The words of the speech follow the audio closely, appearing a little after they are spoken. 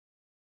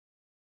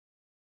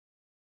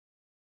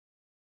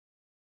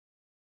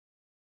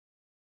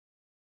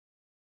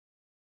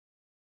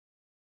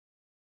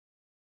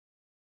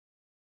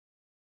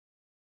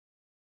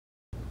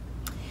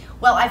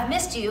Well, I've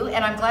missed you,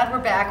 and I'm glad we're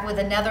back with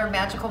another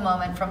magical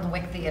moment from the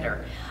Wick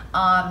Theater.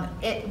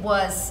 It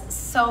was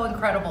so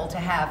incredible to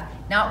have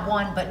not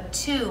one, but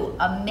two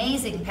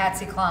amazing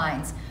Patsy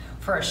Clines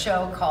for a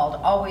show called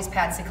Always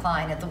Patsy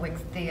Cline at the Wick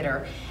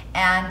Theater.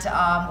 And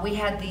we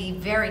had the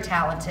very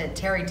talented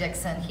Terry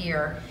Dixon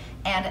here,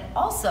 and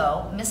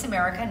also Miss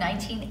America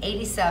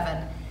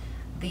 1987,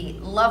 the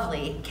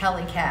lovely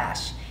Kellye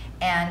Cash.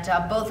 And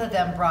both of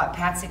them brought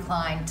Patsy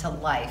Cline to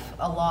life,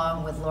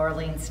 along with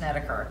Laureline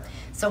Snedeker.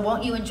 So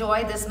won't you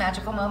enjoy this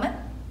magical moment?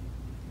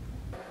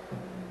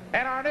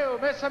 And our new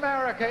Miss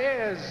America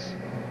is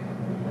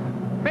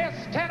Miss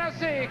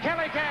Tennessee,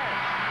 Kellye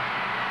Cash.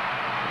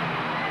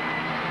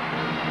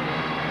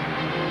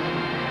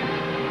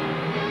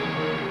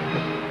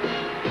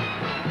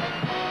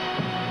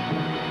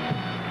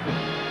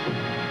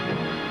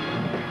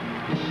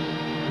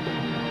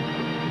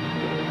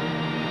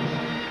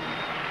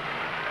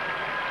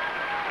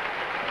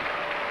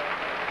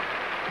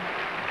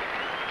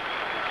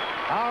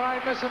 All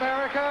right, Miss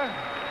America.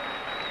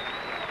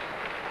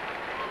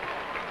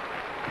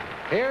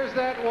 Here's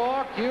that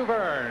walk you've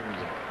earned.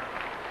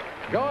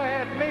 Go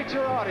ahead and meet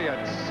your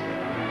audience.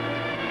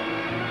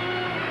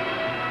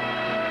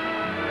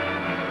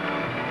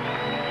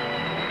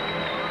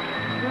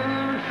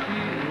 There she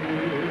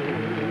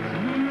is,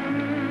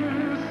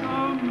 Miss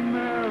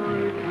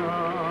America.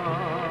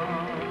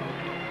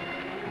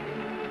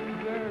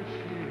 There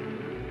she is.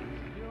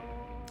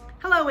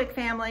 Hello, Wick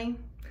family.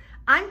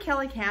 I'm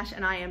Kellye Cash,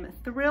 and I am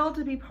thrilled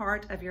to be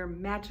part of your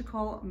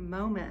magical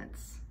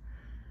moments.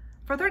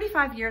 For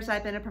 35 years,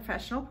 I've been a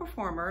professional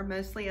performer,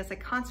 mostly as a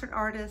concert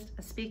artist,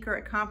 a speaker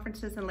at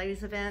conferences and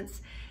ladies'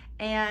 events,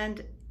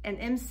 and an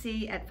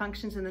MC at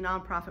functions in the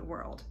nonprofit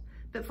world.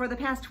 But for the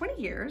past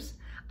 20 years,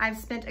 I've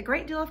spent a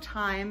great deal of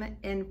time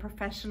in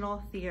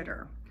professional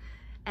theater.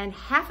 And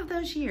half of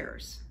those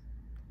years,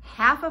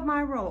 half of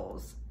my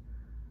roles,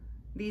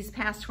 these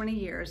past 20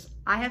 years,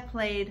 I have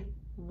played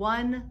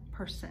one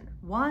person,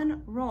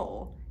 one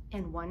role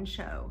in one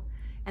show.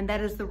 And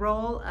that is the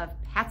role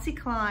of Patsy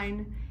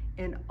Cline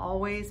in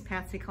Always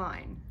Patsy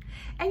Cline.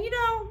 And you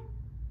know,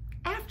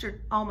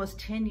 after almost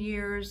 10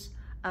 years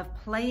of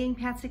playing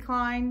Patsy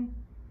Cline,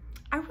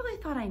 I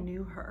really thought I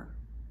knew her.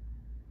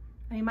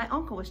 I mean, my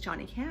uncle was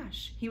Johnny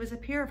Cash. He was a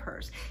peer of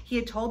hers. He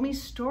had told me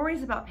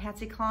stories about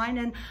Patsy Cline,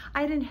 and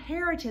I had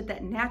inherited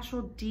that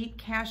natural, deep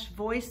Cash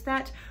voice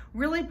that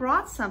really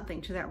brought something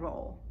to that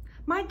role.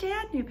 My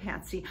dad knew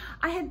Patsy.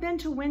 I had been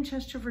to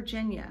Winchester,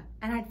 Virginia,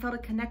 and I'd felt a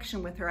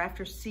connection with her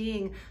after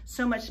seeing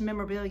so much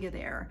memorabilia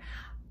there.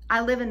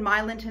 I live in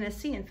Milan,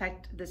 Tennessee. In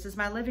fact, this is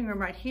my living room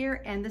right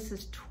here, and this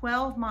is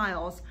 12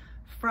 miles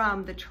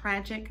from the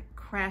tragic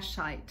crash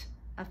site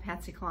of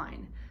Patsy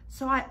Cline.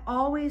 So I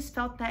always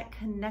felt that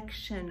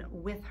connection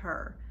with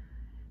her.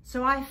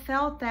 So I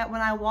felt that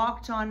when I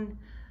walked on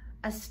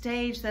a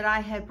stage, that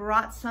I had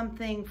brought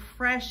something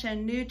fresh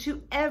and new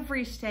to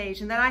every stage,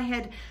 and that I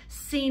had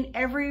seen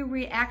every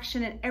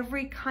reaction and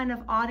every kind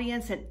of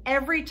audience and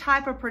every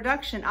type of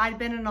production. I'd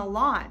been in a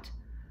lot.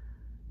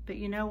 But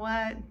you know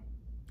what?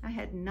 I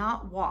had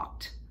not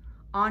walked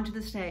onto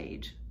the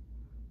stage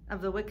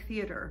of the Wick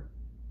Theater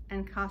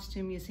and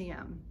Costume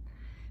Museum,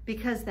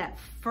 because that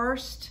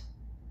first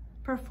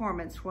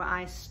performance where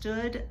I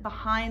stood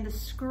behind the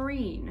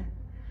screen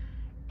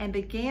and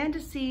began to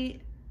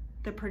see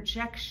the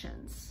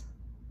projections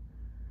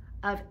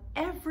of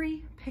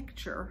every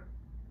picture,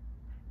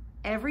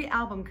 every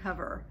album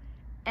cover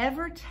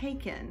ever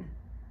taken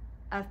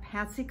of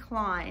Patsy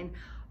Cline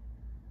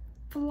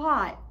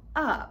fly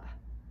up.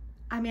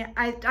 I mean,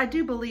 I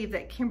do believe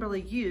that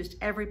Kimberly used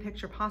every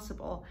picture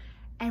possible,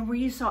 and where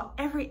you saw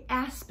every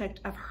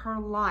aspect of her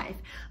life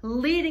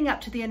leading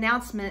up to the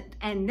announcement.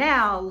 And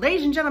now,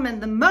 ladies and gentlemen,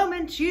 the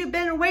moment you've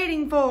been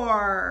waiting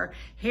for.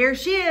 Here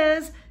she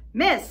is,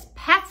 Miss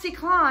Patsy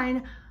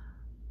Cline.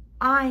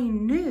 I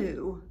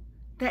knew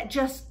that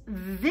just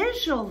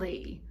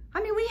visually,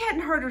 I mean, we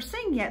hadn't heard her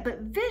sing yet,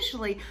 but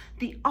visually,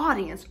 the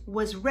audience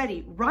was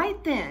ready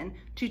right then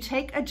to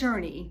take a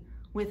journey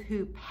with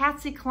who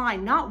Patsy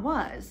Cline not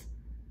was,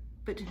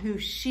 but who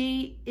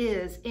she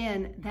is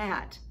in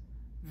that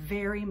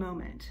very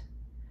moment.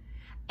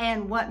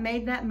 And what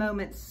made that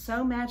moment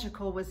so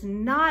magical was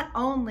not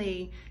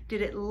only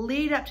did it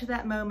lead up to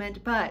that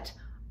moment, but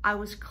I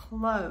was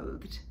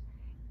clothed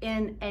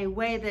in a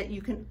way that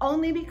you can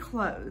only be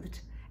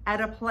clothed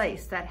at a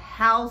place that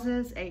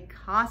houses a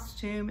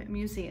costume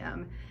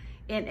museum,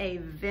 in a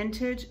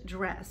vintage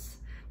dress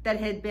that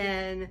had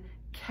been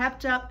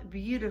kept up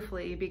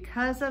beautifully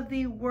because of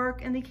the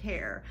work and the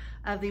care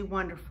of the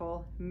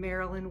wonderful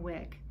Marilyn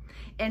Wick.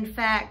 In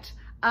fact,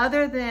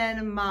 other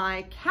than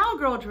my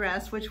cowgirl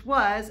dress, which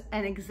was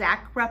an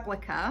exact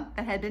replica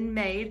that had been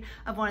made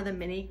of one of the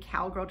many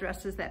cowgirl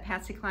dresses that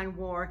Patsy Cline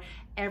wore,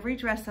 every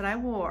dress that I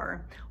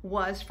wore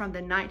was from the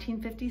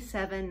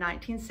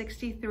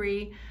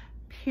 1957-1963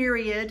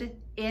 period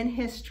in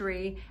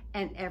history,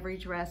 and every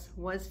dress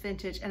was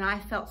vintage. And I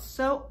felt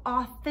so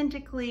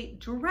authentically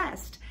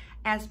dressed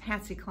as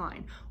Patsy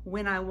Cline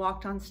when I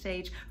walked on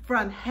stage,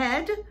 from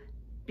head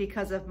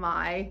because of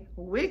my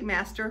wig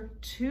master,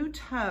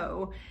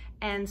 two-toe.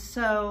 And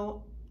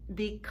so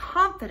the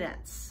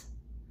confidence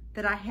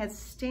that I had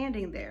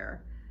standing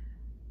there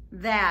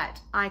that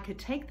I could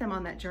take them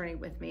on that journey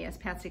with me as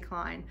Patsy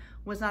Cline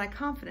was not a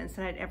confidence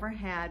that I'd ever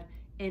had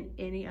in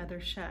any other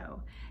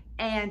show.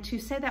 And to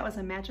say that was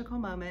a magical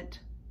moment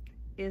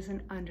is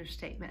an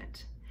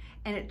understatement.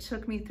 And it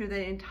took me through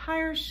the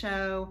entire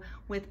show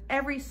with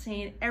every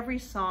scene, every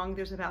song.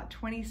 There's about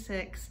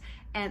 26,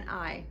 and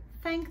I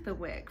thank the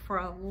Wick for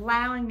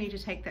allowing me to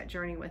take that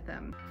journey with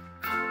them.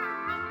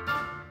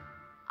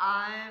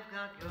 I've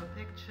got your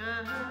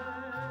picture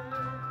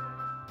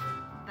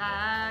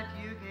that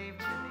you gave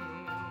to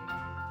me,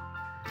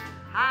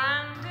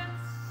 and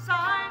it's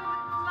signed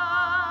with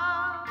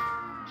love,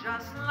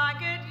 just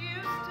like it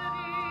used to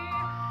be.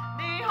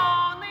 The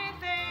only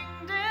thing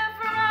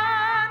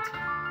different,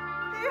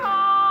 the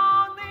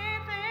only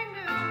thing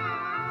new.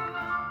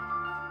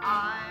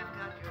 I've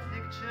got your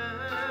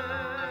picture,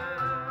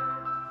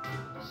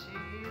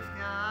 she's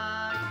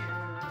got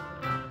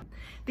you.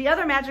 The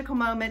other magical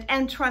moment,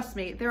 and trust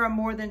me, there are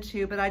more than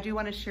two, but I do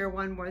want to share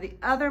one more. The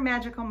other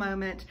magical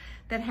moment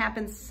that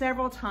happened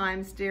several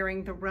times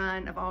during the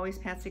run of Always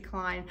Patsy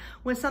Cline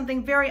was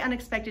something very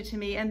unexpected to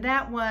me, and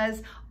that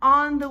was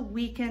on the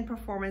weekend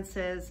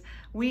performances.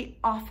 We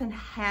often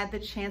had the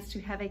chance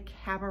to have a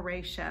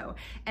cabaret show,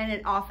 and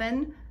it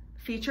often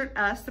featured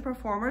us, the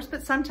performers,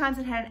 but sometimes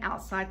it had an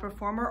outside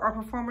performer or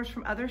performers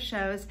from other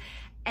shows.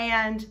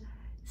 And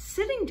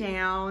sitting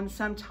down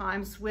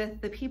sometimes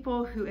with the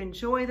people who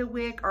enjoy the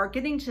Wick or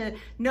getting to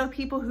know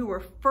people who were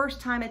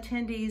first-time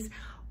attendees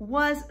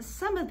was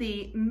some of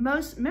the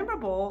most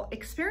memorable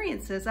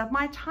experiences of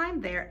my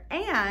time there.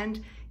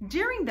 And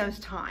during those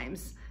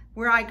times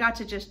where I got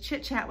to just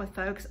chit-chat with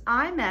folks,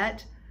 I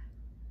met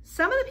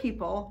some of the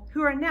people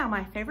who are now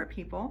my favorite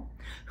people,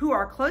 who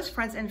are close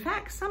friends. In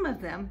fact, some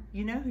of them,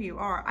 you know who you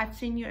are. I've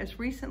seen you as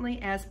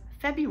recently as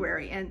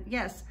February, and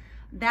yes,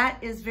 that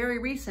is very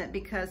recent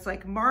because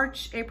like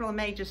March, April, and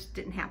May just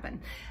didn't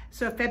happen.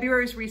 So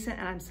February is recent,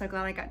 and I'm so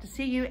glad I got to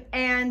see you.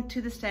 And to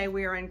this day,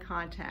 we are in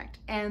contact.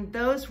 And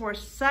those were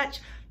such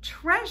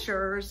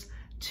treasures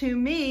to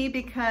me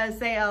because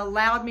they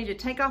allowed me to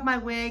take off my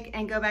wig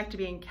and go back to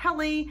being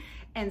Kellye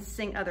and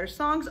sing other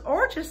songs,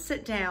 or just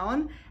sit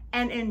down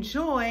and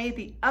enjoy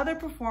the other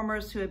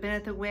performers who have been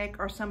at the Wick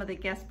or some of the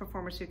guest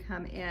performers who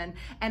come in.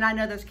 And I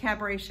know those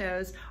cabaret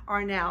shows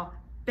are now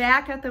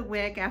back at the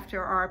Wick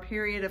after our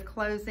period of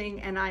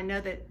closing, and I know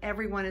that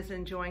everyone is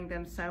enjoying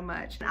them so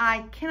much.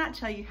 I cannot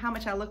tell you how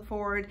much I look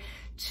forward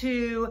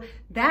to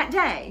that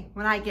day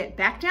when I get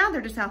back down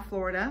there to South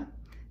Florida,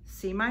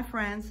 see my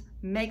friends,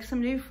 make some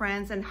new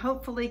friends, and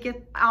hopefully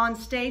get on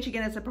stage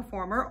again as a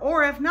performer,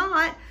 or if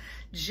not,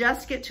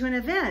 just get to an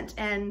event.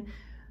 And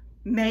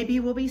maybe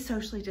we'll be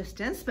socially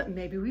distanced, but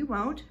maybe we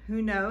won't,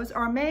 who knows?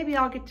 Or maybe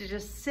I'll get to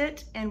just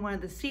sit in one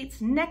of the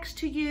seats next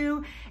to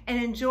you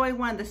and enjoy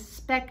one of the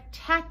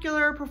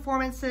spectacular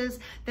performances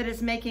that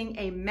is making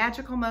a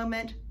magical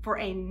moment for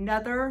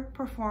another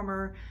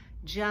performer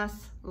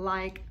just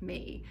like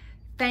me.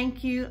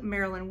 Thank you,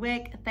 Marilyn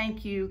Wick.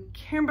 Thank you,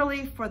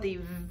 Kimberly, for the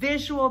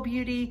visual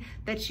beauty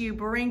that you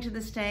bring to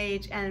the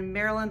stage, and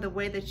Marilyn, the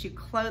way that you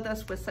clothe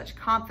us with such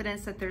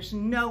confidence that there's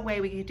no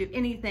way we can do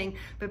anything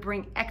but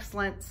bring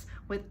excellence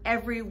with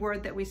every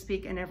word that we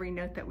speak and every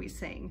note that we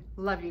sing.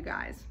 Love you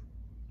guys.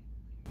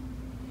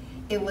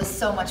 It was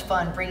so much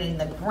fun bringing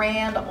the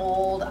Grand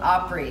Ole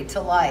Opry to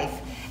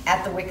life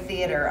at the Wick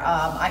Theater.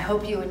 I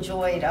hope you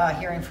enjoyed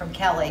hearing from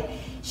Kellye.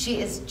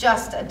 She is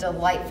just a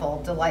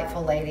delightful,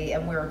 delightful lady,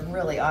 and we're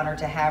really honored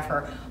to have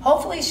her.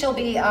 Hopefully she'll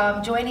be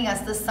joining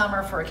us this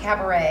summer for a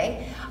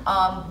cabaret.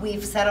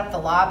 We've set up the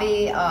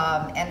lobby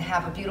and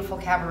have a beautiful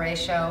cabaret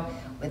show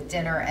with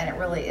dinner, and it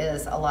really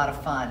is a lot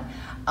of fun.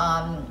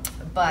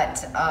 But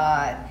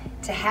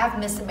to have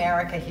Miss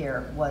America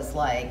here was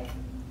like,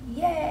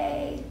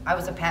 yay! I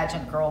was a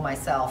pageant girl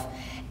myself,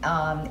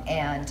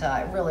 and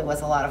it really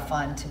was a lot of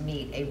fun to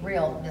meet a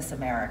real Miss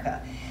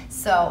America.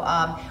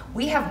 So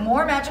we have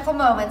more magical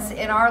moments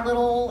in our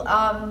little,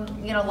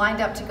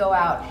 lined up to go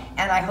out,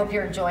 and I hope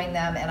you're enjoying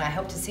them, and I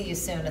hope to see you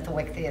soon at the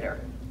Wick Theater.